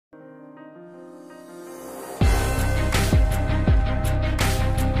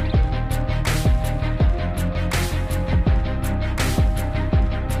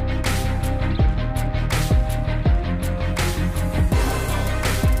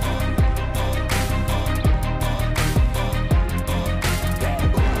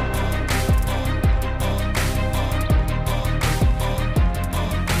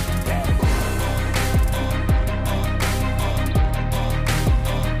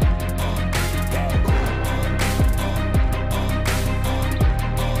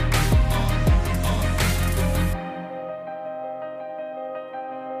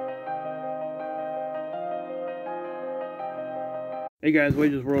Hey guys,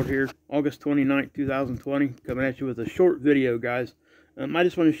 Wages World here, August 29th, 2020, coming at you with a short video, guys. I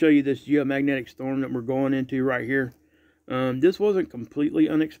just want to show you this geomagnetic storm that we're going into right here. This wasn't completely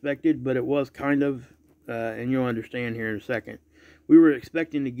unexpected, but it was kind of, and you'll understand here in a second. We were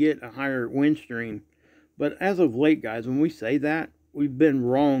expecting to get a higher wind stream, but as of late, guys, when we say that, we've been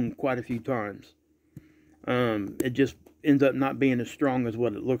wrong quite a few times. It just ends up not being as strong as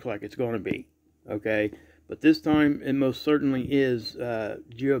what it looks like it's going to be, okay? But this time, it most certainly is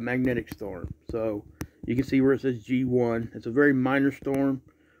geomagnetic storm. So you can see where it says G1. It's a very minor storm.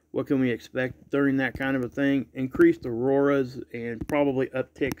 What can we expect during that kind of a thing? Increased auroras and probably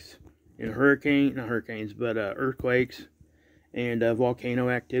upticks in earthquakes and volcano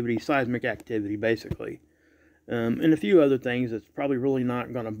activity, seismic activity, basically. And a few other things that's probably really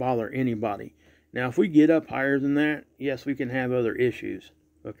not going to bother anybody. Now, if we get up higher than that, yes, we can have other issues,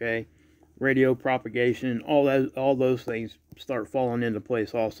 okay? Radio propagation, all those things start falling into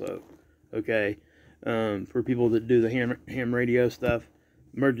place also, okay? For people that do the ham radio stuff,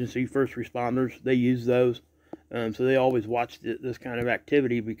 emergency first responders, they use those. So they always watch this kind of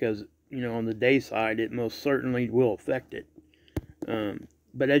activity because, you know, on the day side, it most certainly will affect it.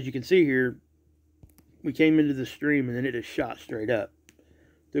 But as you can see here, we came into the stream and then it just shot straight up.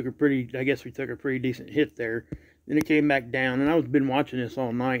 I guess we took a pretty decent hit there. Then it came back down, and I've been watching this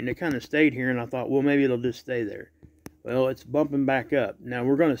all night, and it kind of stayed here, and I thought, well, maybe it'll just stay there. Well, it's bumping back up. Now,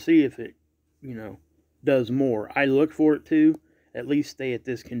 we're going to see if it, you know, does more. I look for it to at least stay at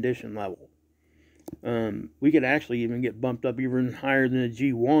this condition level. We could actually even get bumped up even higher than a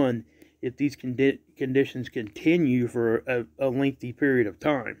G1 if these conditions continue for a lengthy period of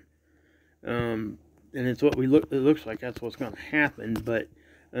time. And it's what it looks like that's what's going to happen, but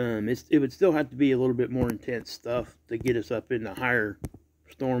it would still have to be a little bit more intense stuff to get us up into higher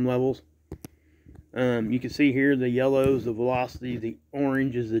storm levels. You can see here the yellow is the velocity, the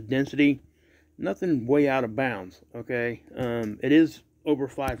orange is the density. Nothing way out of bounds, okay? It is over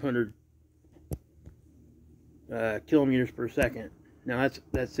 500 kilometers per second. Now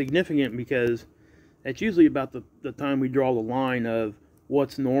that's significant because that's usually about the time we draw the line of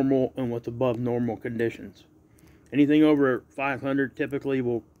what's normal and what's above normal conditions. Anything over 500 typically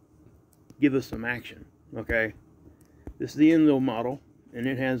will give us some action, okay? This is the Enlil model, and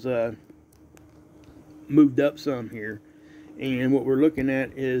it has moved up some here. And what we're looking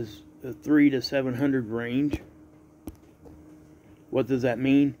at is a 300 to 700 range. What does that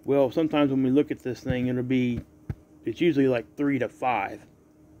mean? Well, sometimes when we look at this thing, it's usually like 3 to 5,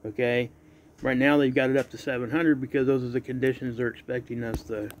 okay? Right now they've got it up to 700 because those are the conditions they're expecting us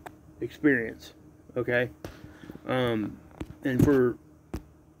to experience, okay? And for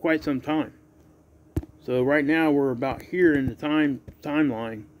quite some time. So right now we're about here in the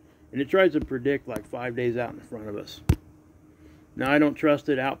timeline, and it tries to predict like 5 days out in front of us. Now I don't trust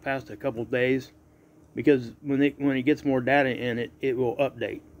it out past a couple days because when it gets more data in it, it will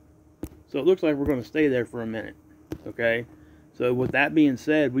update. So it looks like we're going to stay there for a minute, okay? So with that being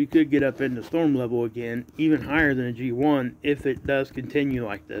said, we could get up into storm level again, even higher than a G1 if it does continue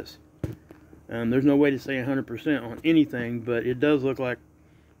like this. There's no way to say 100% on anything, but it does look like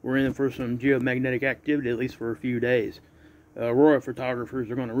we're in for some geomagnetic activity, at least for a few days. Aurora photographers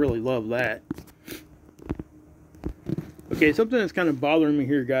are going to really love that. Okay, something that's kind of bothering me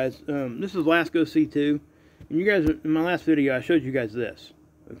here, guys. This is Lasco C2. And you guys, in my last video, I showed you guys this.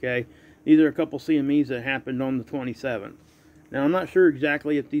 Okay, these are a couple CMEs that happened on the 27th. Now, I'm not sure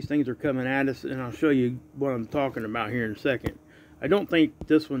exactly if these things are coming at us, and I'll show you what I'm talking about here in a second. I don't think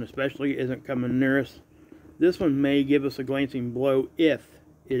this one especially isn't coming near us. This one may give us a glancing blow if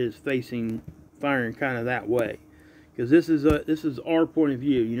it is firing kind of that way, because this is our point of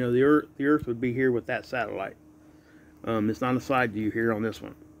view. You know, the Earth would be here with that satellite. It's not a side view here on this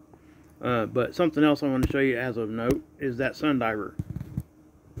one. But something else I want to show you as of note is that sundiver.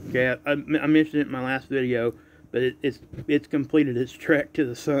 Okay, I mentioned it in my last video, but it's completed its trek to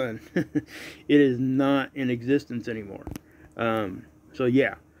the sun. It is not in existence anymore. So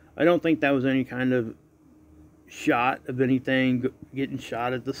yeah, I don't think that was any kind of shot of anything getting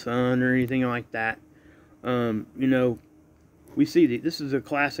shot at the sun or anything like that. You know, we see this is a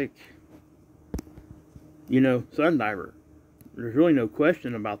classic, you know, sundiver. There's really no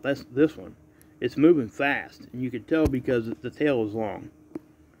question about this one. It's moving fast, and you can tell because the tail is long,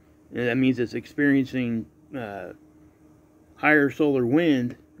 and that means it's experiencing higher solar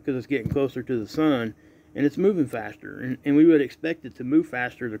wind because it's getting closer to the sun, and it's moving faster, and we would expect it to move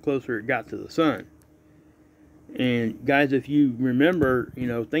faster the closer it got to the sun. And guys, if you remember, you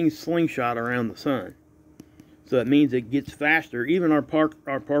know, things slingshot around the sun, so that means it gets faster. Even our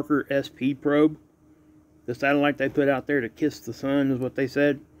Parker SP probe the satellite they put out there to kiss the sun is what they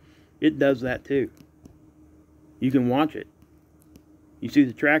said, it does that too. You can watch it. You see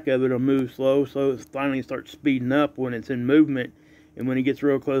the track of it, it'll move slow, so it finally starts speeding up when it's in movement, and when it gets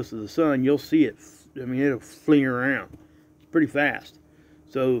real close to the sun, you'll see it. I mean, it'll fling around. It's pretty fast.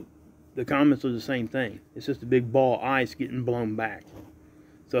 So the comets are the same thing. It's just a big ball of ice getting blown back.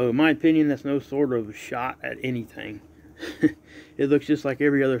 So in my opinion, that's no sort of shot at anything. It looks just like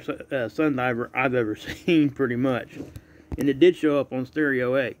every other sun diver I've ever seen, pretty much. And it did show up on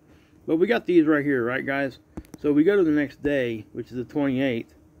stereo A. But we got these right here, right guys? So we go to the next day, which is the 28th,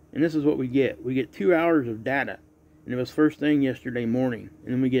 and this is what we get. We get 2 hours of data. And it was first thing yesterday morning,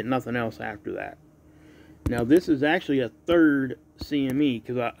 and then we get nothing else after that. Now this is actually a third CME,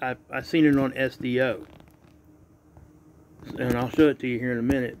 because I seen it on SDO. And I'll show it to you here in a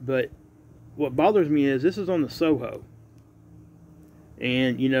minute. But what bothers me is this is on the SOHO.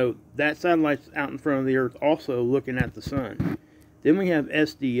 And, you know, that satellite's out in front of the Earth also looking at the sun. Then we have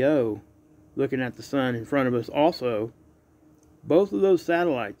SDO looking at the sun in front of us also. Both of those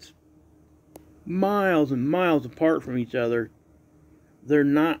satellites, miles and miles apart from each other, they're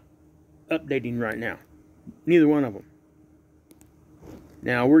not updating right now. Neither one of them.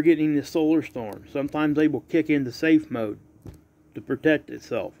 Now, we're getting the solar storm. Sometimes they will kick into safe mode to protect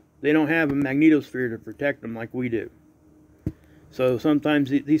itself. They don't have a magnetosphere to protect them like we do. So sometimes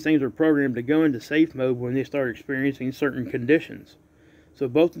these things are programmed to go into safe mode when they start experiencing certain conditions. So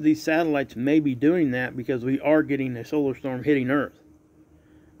both of these satellites may be doing that because we are getting a solar storm hitting Earth.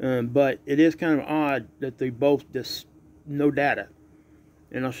 But it is kind of odd that they both just no data.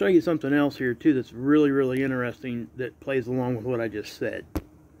 And I'll show you something else here too that's really, really interesting that plays along with what I just said.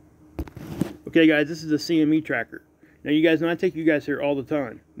 Okay guys, this is the CME tracker. Now you guys know I take you guys here all the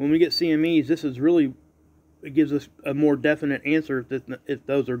time. When we get CMEs, this is really, it gives us a more definite answer if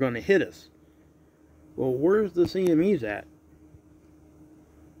those are going to hit us. Well, where's the CMEs at?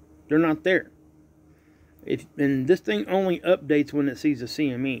 They're not there. And this thing only updates when it sees a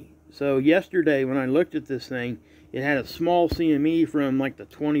CME. So yesterday when I looked at this thing, it had a small CME from like the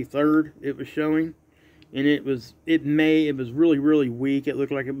 23rd it was showing. And it was really, really weak. It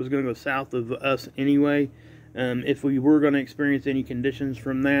looked like it was going to go south of us anyway. If we were going to experience any conditions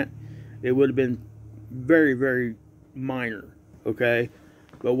from that, it would have been very, very minor, okay?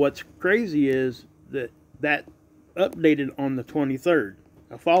 But what's crazy is that updated on the 23rd.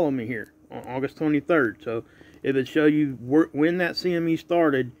 Now follow me here, on August 23rd. So it would show you when that CME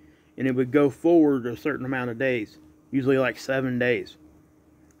started, and it would go forward a certain amount of days, usually like 7 days.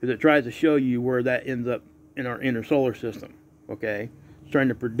 Because it tries to show you where that ends up in our inner solar system, okay? It's trying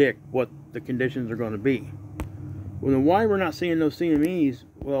to predict what the conditions are going to be. Well, then why we're not seeing those CMEs,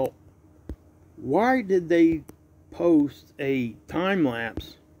 well, why did they post a time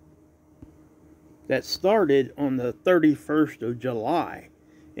lapse that started on the 31st of July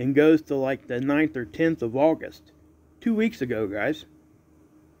and goes to like the 9th or 10th of August? 2 weeks ago, guys.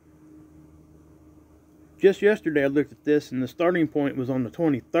 Just yesterday I looked at this and the starting point was on the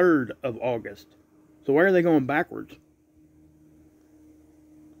 23rd of August. So why are they going backwards?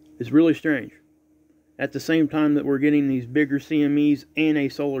 It's really strange. At the same time that we're getting these bigger CMEs and a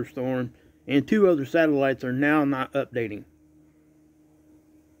solar storm, and 2 other satellites are now not updating.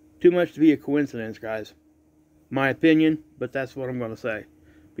 Too much to be a coincidence, guys. My opinion, but that's what I'm going to say.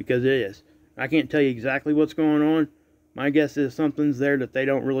 Because it is. I can't tell you exactly what's going on. My guess is something's there that they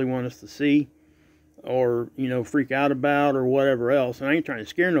don't really want us to see. Or, you know, freak out about or whatever else. And I ain't trying to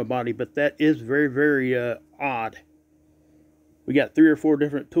scare nobody, but that is very, very odd. We got 3 or 4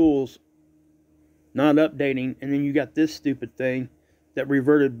 different tools not updating, and then you got this stupid thing that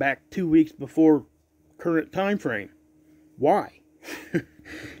reverted back 2 weeks before current time frame. Why?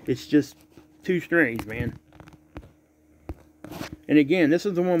 It's just too strange, man. And again, this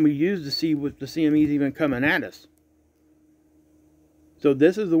is the one we use to see what the CMEs even coming at us. So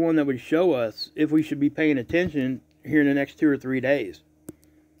this is the one that would show us if we should be paying attention here in the next 2 or 3 days.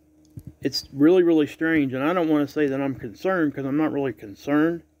 It's really, really strange, and I don't want to say that I'm concerned because I'm not really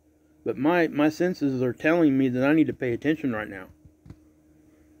concerned. But my senses are telling me that I need to pay attention right now.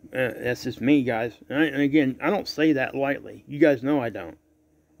 That's just me, guys. And again, I don't say that lightly. You guys know I don't.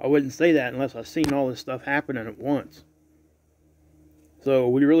 I wouldn't say that unless I've seen all this stuff happening at once. So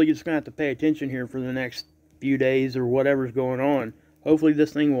we really just going to have to pay attention here for the next few days or whatever's going on. Hopefully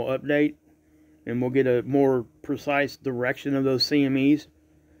this thing will update and we'll get a more precise direction of those CMEs.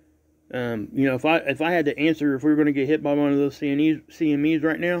 You know, if I had to answer if we were going to get hit by one of those CMEs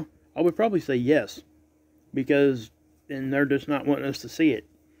right now, I would probably say yes, because then they're just not wanting us to see it.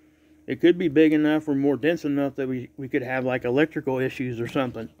 It could be big enough or more dense enough that we could have like electrical issues or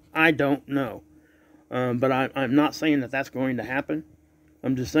something. I don't know. But I'm not saying that that's going to happen.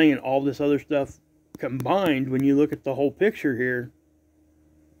 I'm just saying all this other stuff combined, when you look at the whole picture here,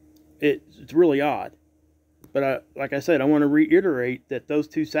 it's really odd. But like I said, I want to reiterate that those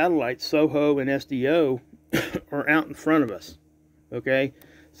two satellites, SOHO and SDO, are out in front of us. Okay?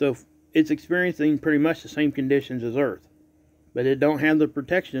 So it's experiencing pretty much the same conditions as Earth. But it don't have the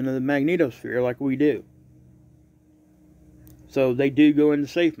protection of the magnetosphere like we do. So they do go into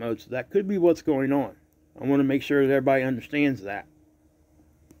safe mode. So that could be what's going on. I want to make sure that everybody understands that.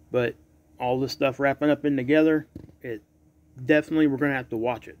 But all this stuff wrapping up in together, it definitely, we're going to have to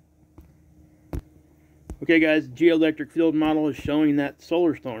watch it. Okay, guys, geoelectric field model is showing that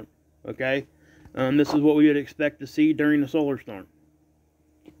solar storm. Okay, this is what we would expect to see during the solar storm.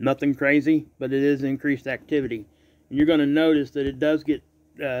 Nothing crazy, but it is increased activity. And you're going to notice that it does get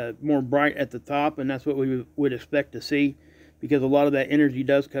more bright at the top, and that's what we would expect to see, because a lot of that energy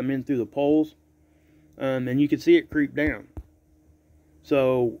does come in through the poles, and you can see it creep down.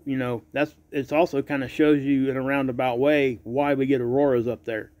 So, you know, it's also kind of shows you in a roundabout way why we get auroras up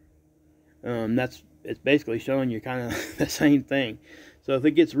there. It's basically showing you kind of the same thing. So if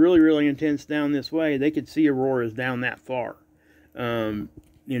it gets really, really intense down this way, they could see auroras down that far.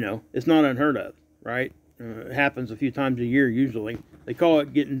 You know, it's not unheard of, right? It happens a few times a year usually. They call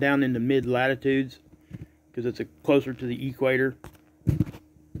it getting down into mid-latitudes because it's closer to the equator.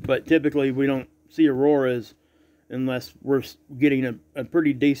 But typically we don't see auroras unless we're getting a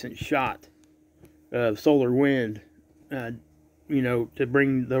pretty decent shot of solar wind, you know, to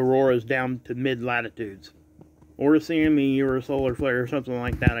bring the auroras down to mid-latitudes. Or a CME or a solar flare or something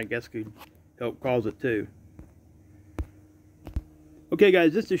like that, I guess, could help cause it too. Okay,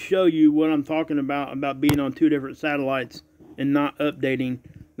 guys, just to show you what I'm talking about being on two different satellites and not updating,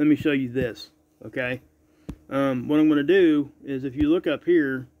 let me show you this, okay? What I'm going to do is, if you look up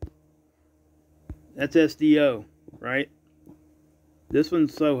here, that's SDO, right? This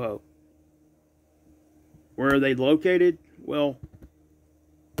one's SOHO. Where are they located? Well,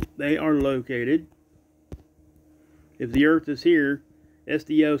 they are located, if the Earth is here,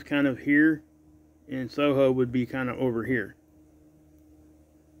 SDO is kind of here, and SOHO would be kind of over here.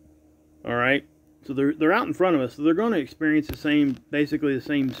 Alright, so they're out in front of us, so they're going to experience basically the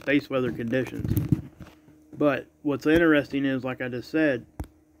same space weather conditions. But what's interesting is, like I just said,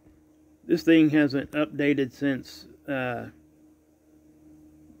 this thing hasn't updated since the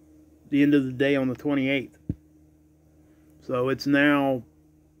end of the day on the 28th. So it's now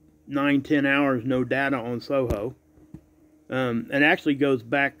 9-10 hours no data on SOHO. It actually goes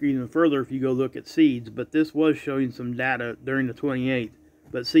back even further if you go look at seeds, but this was showing some data during the 28th,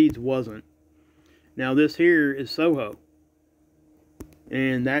 but seeds wasn't. Now this here is SOHO,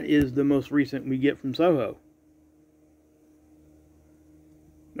 and that is the most recent we get from SOHO.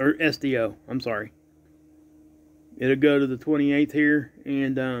 Or SDO, I'm sorry. It'll go to the 28th here,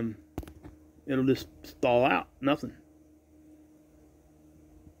 and it'll just stall out, nothing.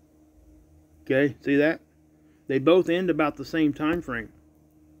 Okay, see that? They both end about the same time frame.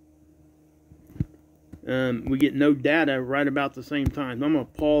 We get no data right about the same time. I'm going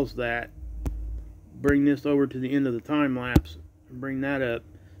to pause that, bring this over to the end of the time lapse, and bring that up.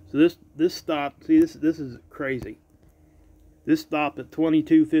 So this stopped. See, this is crazy. This stopped at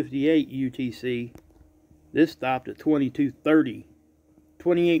 22:58 UTC. This stopped at 22:30.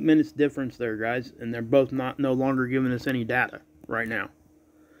 28 minutes difference there, guys, and they're both no longer giving us any data right now.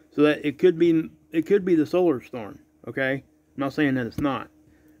 So that it could be the solar storm, okay? I'm not saying that it's not.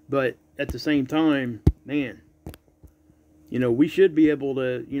 But at the same time, man, you know, we should be able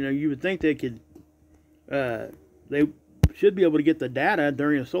to, you know, you would think they should be able to get the data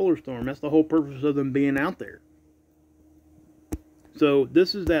during a solar storm. That's the whole purpose of them being out there. So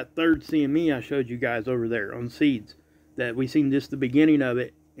this is that third CME I showed you guys over there on seeds, that we seen just the beginning of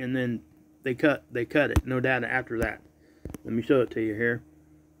it, and then they cut it. No data after that. Let me show it to you here.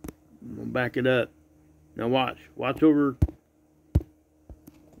 I'm gonna back it up. Now watch over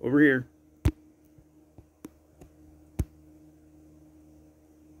here.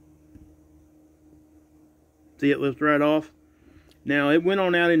 See, it lifts right off. Now it went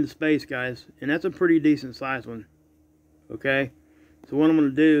on out into space, guys, and that's a pretty decent size one. Okay, so what I'm gonna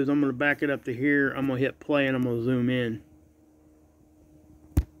do is I'm gonna back it up to here. I'm gonna hit play and I'm gonna zoom in.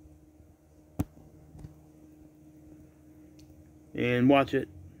 And watch it.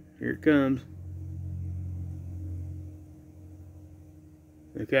 Here it comes.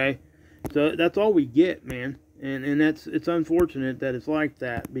 Okay, so that's all we get, man, and it's unfortunate that it's like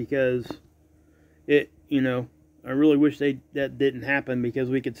that, because you know, I really wish that didn't happen, because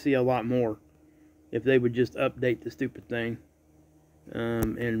we could see a lot more if they would just update the stupid thing.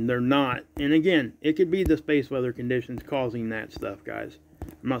 And they're not. And again, it could be the space weather conditions causing that stuff, guys.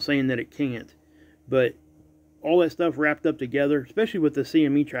 I'm not saying that it can't, but all that stuff wrapped up together, especially with the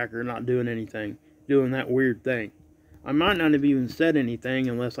CME tracker not doing anything, doing that weird thing. I might not have even said anything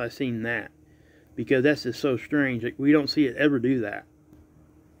unless I seen that, because that's just so strange. Like, we don't see it ever do that.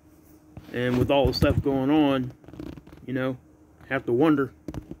 And with all the stuff going on, you know, have to wonder.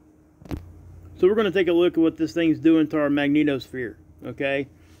 So we're going to take a look at what this thing's doing to our magnetosphere, okay?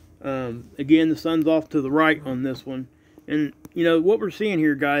 Again, the sun's off to the right on this one. And, you know, what we're seeing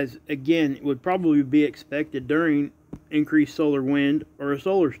here, guys, again, would probably be expected during increased solar wind or a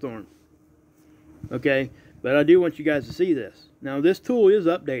solar storm. Okay? But I do want you guys to see this. Now, this tool is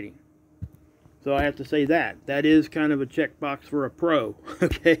updating. So I have to say that. That is kind of a checkbox for a pro.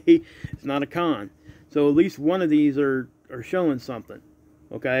 Okay? It's not a con. So at least one of these are showing something.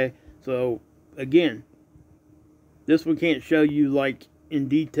 Okay? So, again, this one can't show you, like, in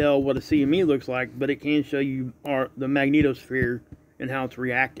detail what a CME looks like, but it can show you the magnetosphere and how it's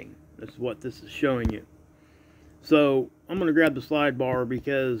reacting. That's what this is showing you. So I'm going to grab the slide bar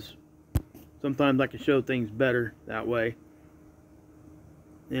because sometimes I can show things better that way.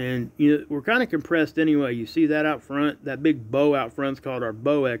 And you know, we're kind of compressed anyway. You see that out front? That big bow out front is called our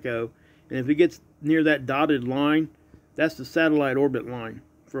bow echo. And if it gets near that dotted line, that's the satellite orbit line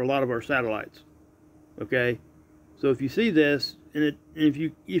for a lot of our satellites. Okay? So if you see this, and if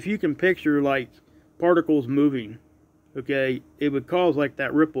you can picture like particles moving, okay, it would cause like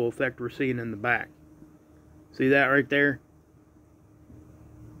that ripple effect we're seeing in the back. See that right there?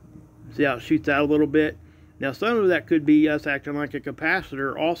 See how it shoots out a little bit? Now some of that could be us acting like a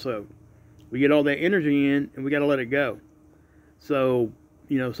capacitor also. We get all that energy in and we got to let it go. So,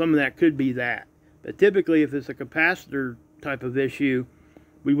 you know, some of that could be that. But typically if it's a capacitor type of issue,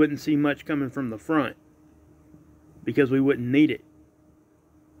 we wouldn't see much coming from the front, because we wouldn't need it.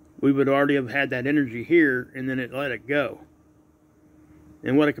 We would already have had that energy here, and then it let it go.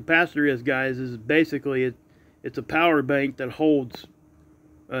 And what a capacitor is, guys, is basically it's a power bank that holds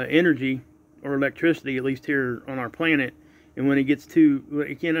energy or electricity, at least here on our planet. And when it gets to,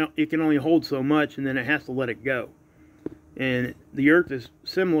 it can only hold so much, and then it has to let it go. And the Earth is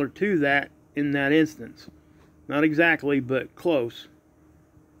similar to that in that instance. Not exactly, but close.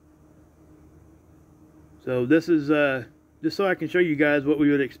 So this is just so I can show you guys what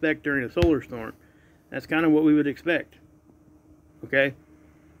we would expect during a solar storm. That's kind of what we would expect. Okay?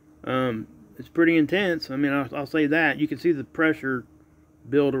 It's pretty intense. I mean, I'll say that. You can see the pressure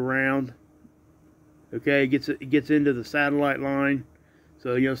build around. Okay, it gets into the satellite line.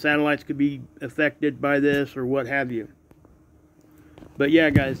 So, you know, satellites could be affected by this or what have you. But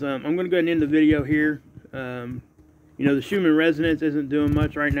yeah, guys, I'm going to go ahead and end the video here. You know, the Schumann resonance isn't doing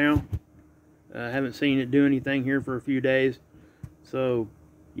much right now. I haven't seen it do anything here for a few days. So,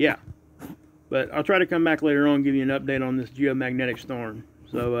 yeah. But I'll try to come back later on and give you an update on this geomagnetic storm.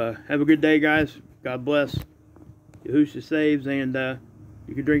 So, have a good day, guys. God bless. Yahushua saves, and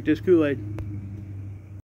you can drink this Kool-Aid.